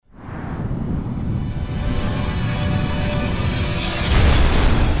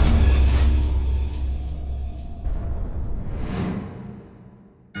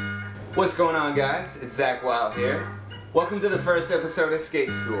What's going on, guys? It's Zack Whyel here. Welcome to the first episode of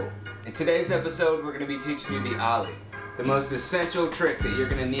Skate School. In today's episode, we're going to be teaching you the Ollie, the most essential trick that you're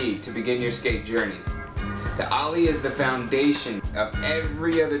going to need to begin your skate journeys. The Ollie is the foundation of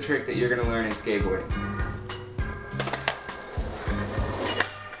every other trick that you're going to learn in skateboarding.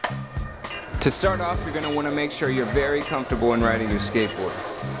 To start off, you're going to want to make sure you're very comfortable in riding your skateboard.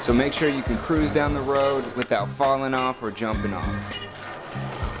 So make sure you can cruise down the road without falling off or jumping off.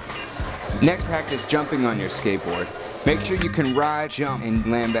 Next, practice jumping on your skateboard. Make sure you can ride, jump, and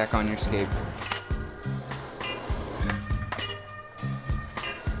land back on your skateboard.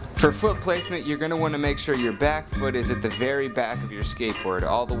 For foot placement, you're going to want to make sure your back foot is at the very back of your skateboard,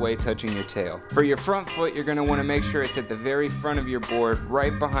 all the way touching your tail. For your front foot, you're going to want to make sure it's at the very front of your board,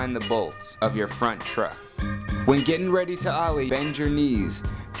 right behind the bolts of your front truck. When getting ready to Ollie, bend your knees.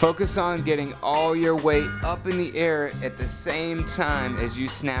 Focus on getting all your weight up in the air at the same time as you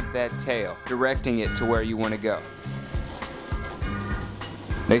snap that tail, directing it to where you want to go.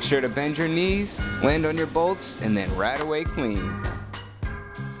 Make sure to bend your knees, land on your bolts, and then ride away clean.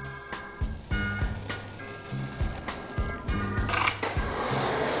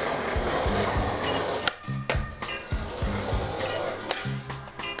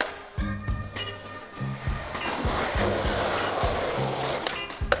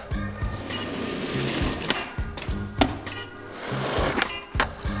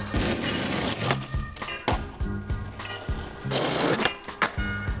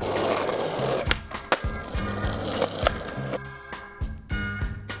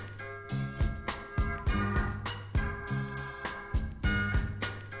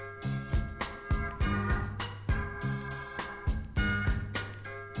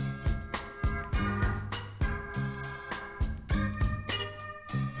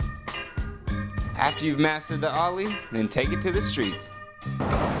 After you've mastered the Ollie, then take it to the streets.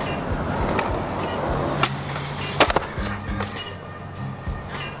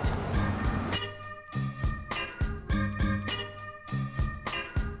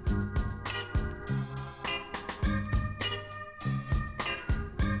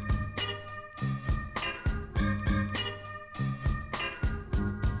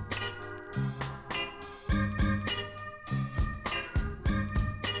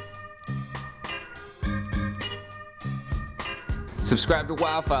 Subscribe to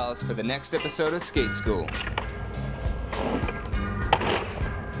WHYELFILES for the next episode of Skate School.